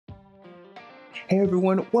Hey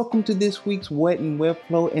everyone, welcome to this week's What in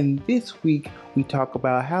Webflow, and this week we talk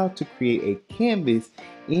about how to create a canvas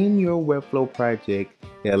in your Webflow project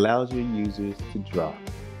that allows your users to draw.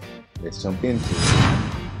 Let's jump into it.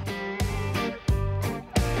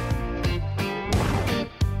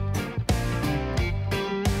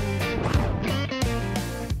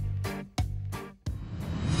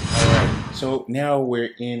 Alright, so now we're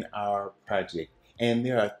in our project. And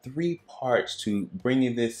there are three parts to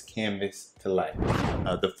bringing this canvas to life.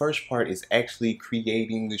 The first part is actually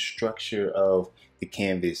creating the structure of the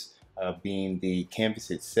canvas, being the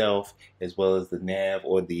canvas itself, as well as the nav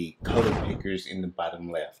or the color pickers in the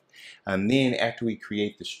bottom left. And then after we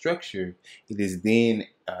create the structure, it is then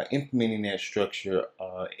implementing that structure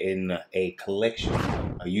in a collection,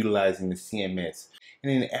 utilizing the CMS.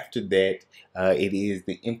 And then after that, it is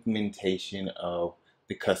the implementation of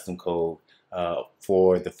the custom code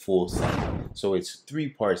for the full site. So it's three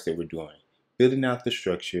parts that we're doing: building out the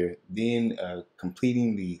structure, then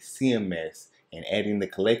completing the CMS and adding the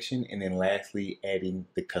collection, and then lastly adding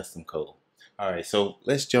the custom code. Alright, so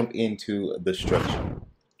let's jump into the structure.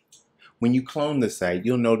 When you clone the site,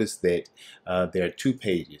 you'll notice that there are two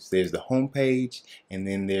pages. There's the home page, and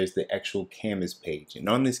then there's the actual canvas page. And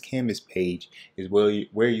on this canvas page is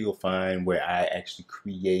where you'll find where I actually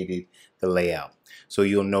created the layout. So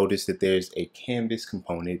you'll notice that there's a canvas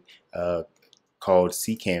component called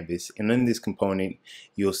ccanvas, and in this component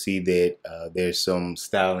you'll see that there's some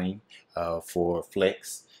styling for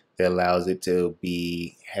flex that allows it to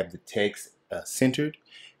have the text centered.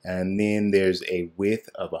 And then there's a width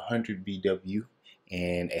of 100 VW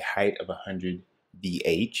and a height of 100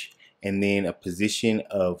 VH, and then a position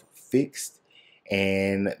of fixed,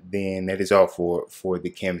 and then that is all for the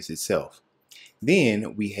canvas itself.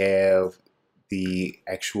 Then we have the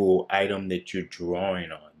actual item that you're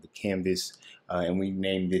drawing on, the canvas, and we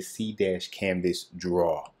named this C-canvas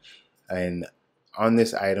draw. And on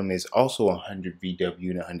this item is also 100 VW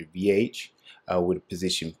and 100 VH with a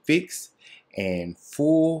position fixed and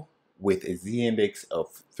full with a z-index of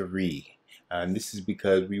 3. And this is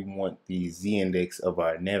because we want the z-index of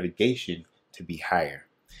our navigation to be higher.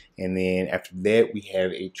 And then after that, we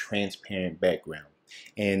have a transparent background.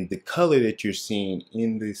 And the color that you're seeing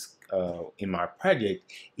in this in my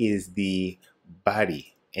project is the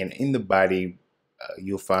body. And in the body,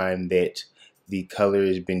 you'll find that the color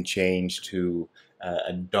has been changed to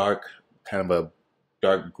a dark, kind of a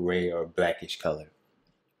dark gray or blackish color.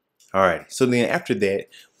 Alright, so then after that,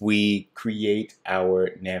 we create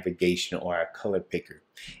our navigation or our color picker.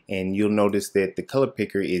 And you'll notice that the color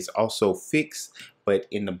picker is also fixed, but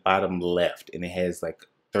in the bottom left. And it has like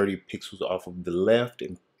 30 pixels off of the left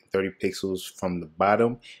and 30 pixels from the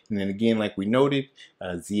bottom. And then again, like we noted,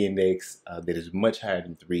 z-index that is much higher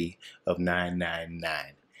than 3 of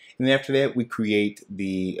 999. And then after that, we create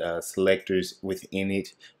the selectors within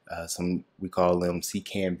it. We call them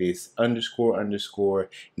ccanvas __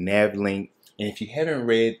 nav link. And if you haven't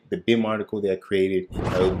read the BIM article that I created,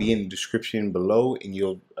 it will be in the description below, and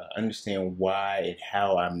you'll understand why and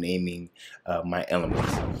how I'm naming my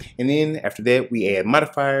elements. And then after that, we add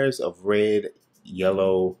modifiers of red,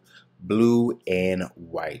 yellow, blue, and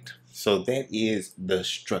white. So that is the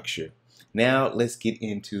structure. Now let's get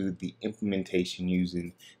into the implementation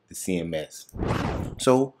using the CMS.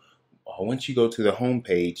 So once you go to the home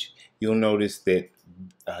page, you'll notice that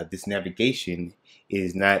this navigation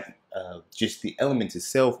is not just the elements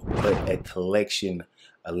itself, but a collection,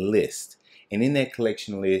 a list. And in that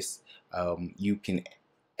collection list, you can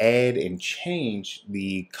add and change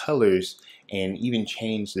the colors and even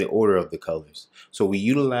change the order of the colors. So we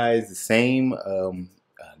utilize the same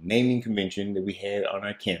naming convention that we had on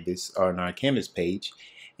our canvas page.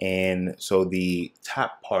 And so the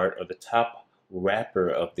top part, or the top wrapper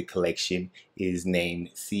of the collection, is named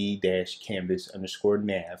C-canvas _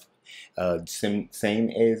 nav, same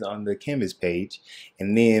as on the canvas page.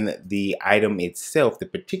 And then the item itself, the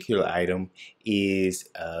particular item, is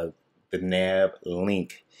the nav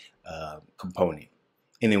link component.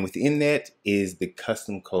 And then within that is the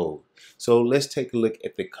custom code. So let's take a look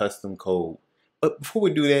at the custom code. But before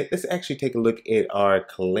we do that, let's actually take a look at our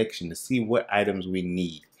collection to see what items we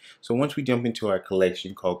need. So once we jump into our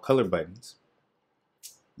collection called color buttons,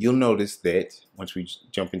 you'll notice that once we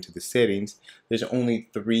jump into the settings, there's only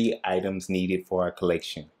 3 items needed for our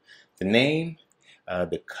collection: the name,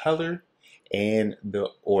 the color, and the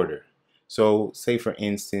order. So say for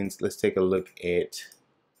instance, let's take a look at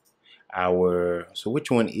so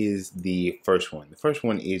which one is the first one? The first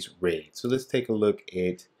one is red. So let's take a look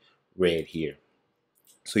at red here.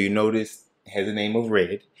 So you notice it has a name of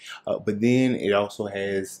red, but then it also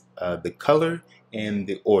has the color and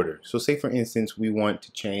the order. So say for instance, we want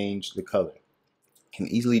to change the color. Can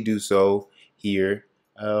easily do so here.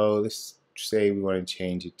 Let's say we want to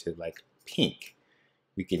change it to like pink.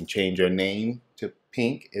 We can change our name to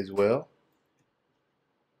pink as well.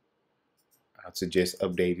 I'd suggest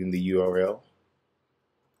updating the URL.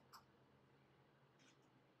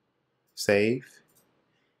 Save.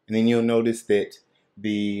 And then you'll notice that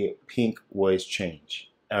the pink was changed,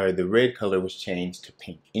 or the red color was changed to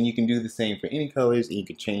pink. And you can do the same for any colors, and you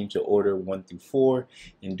can change the order 1 through 4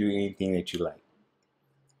 and do anything that you like.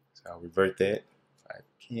 So I'll revert that if I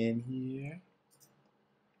can here.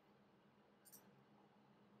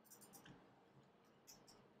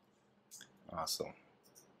 Awesome.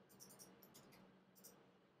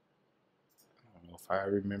 I don't know if I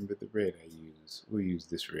remember the red I use. We'll use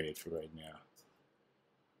this red for right now.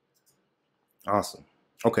 Awesome.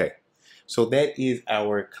 Okay, so that is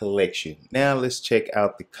our collection. Now let's check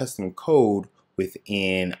out the custom code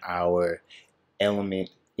within our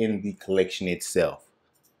element in the collection itself.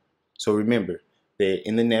 So remember that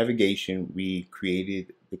in the navigation we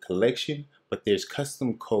created the collection, but there's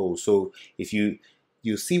custom code. So if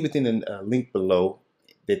you'll see within the link below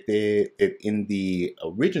that in the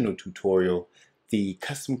original tutorial, the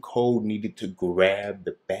custom code needed to grab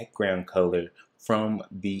the background color from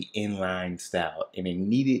the inline style, and it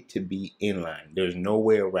needed to be inline. There's no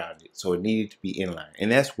way around it, so it needed to be inline,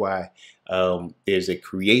 and that's why there's a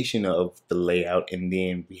creation of the layout, and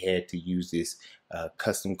then we had to use this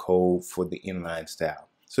custom code for the inline style.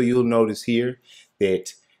 So you'll notice here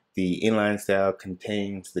that the inline style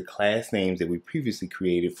contains the class names that we previously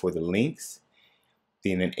created for the links,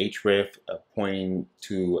 then an href pointing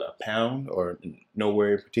to a pound or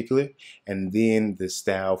nowhere in particular, and then the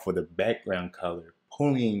style for the background color,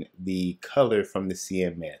 pulling the color from the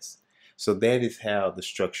CMS. So that is how the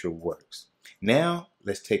structure works. Now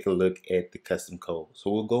let's take a look at the custom code. So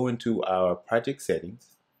we'll go into our project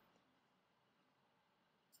settings,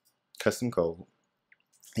 custom code,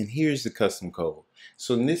 and here's the custom code.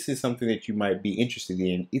 So this is something that you might be interested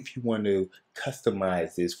in if you want to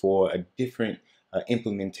customize this for a different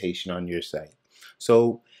implementation on your site.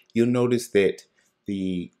 So you'll notice that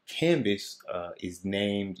the canvas is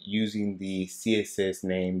named using the CSS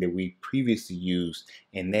name that we previously used,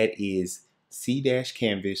 and that is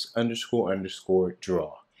c-canvas __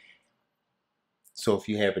 draw. So if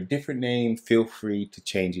you have a different name, feel free to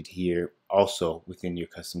change it here also within your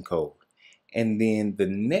custom code. And then the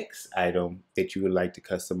next item that you would like to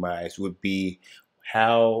customize would be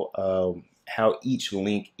how each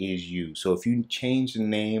link is used. So if you change the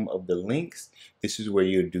name of the links, this is where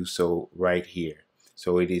you'll do so right here.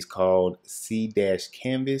 So it is called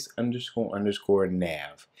c-canvas __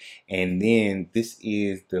 nav. And then this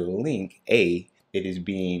is the link A that is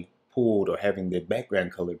being pulled or having the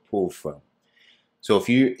background color pulled from. So if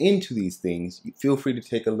you're into these things, feel free to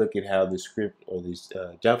take a look at how the script or this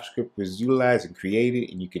JavaScript was utilized and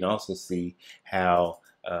created, and you can also see how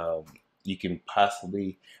you can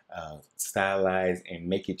possibly stylize and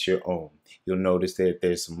make it your own. You'll notice that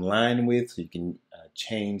there's some line width, so you can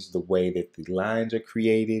change the way that the lines are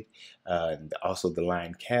created, and also the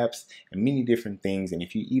line caps, and many different things. And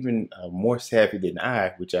if you even more savvy than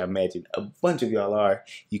I, which I imagine a bunch of y'all are,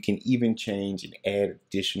 you can even change and add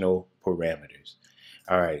additional parameters.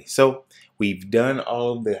 Alrighty, so we've done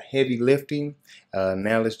all of the heavy lifting.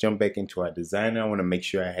 Now let's jump back into our designer. I want to make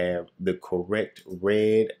sure I have the correct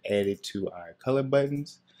red added to our color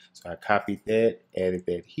buttons. So I copied that, added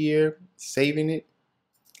that here, saving it.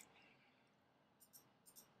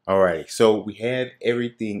 Alrighty, so we have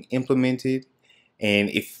everything implemented,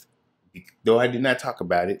 and though I did not talk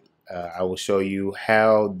about it, I will show you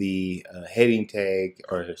how the heading tag,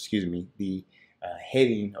 or excuse me, the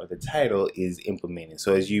heading or the title is implemented.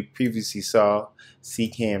 So as you previously saw,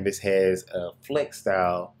 C-Canvas has a flex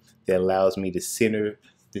style that allows me to center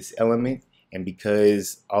this element, and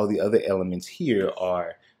because all the other elements here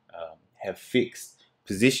are have fixed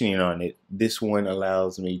positioning on it, this one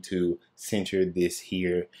allows me to center this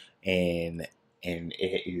here, and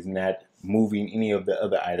it is not moving any of the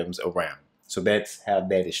other items around. So that's how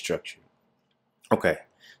that is structured. Okay,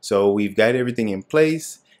 so we've got everything in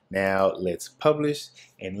place. Now let's publish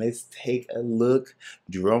and let's take a look.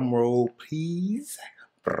 Drum roll, please.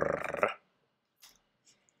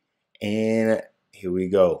 And here we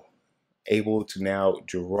go. Able to now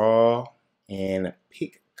draw and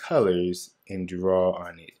pick colors and draw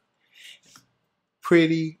on it.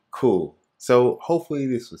 Pretty cool. So hopefully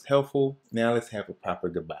this was helpful. Now let's have a proper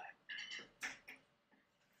goodbye.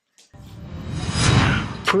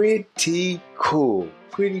 Pretty cool,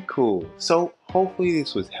 pretty cool. So hopefully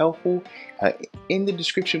this was helpful. In the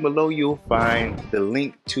description below, you'll find the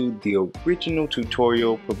link to the original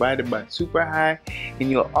tutorial provided by SuperHigh, and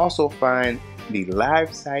you'll also find the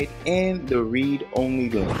live site and the read-only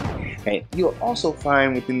link. And you'll also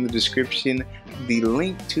find within the description the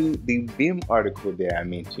link to the Vim article that I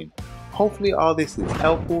mentioned. Hopefully all this is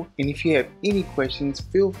helpful, and if you have any questions,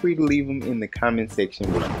 feel free to leave them in the comment section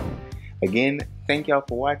below. Again, thank y'all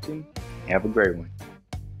for watching. Have a great one.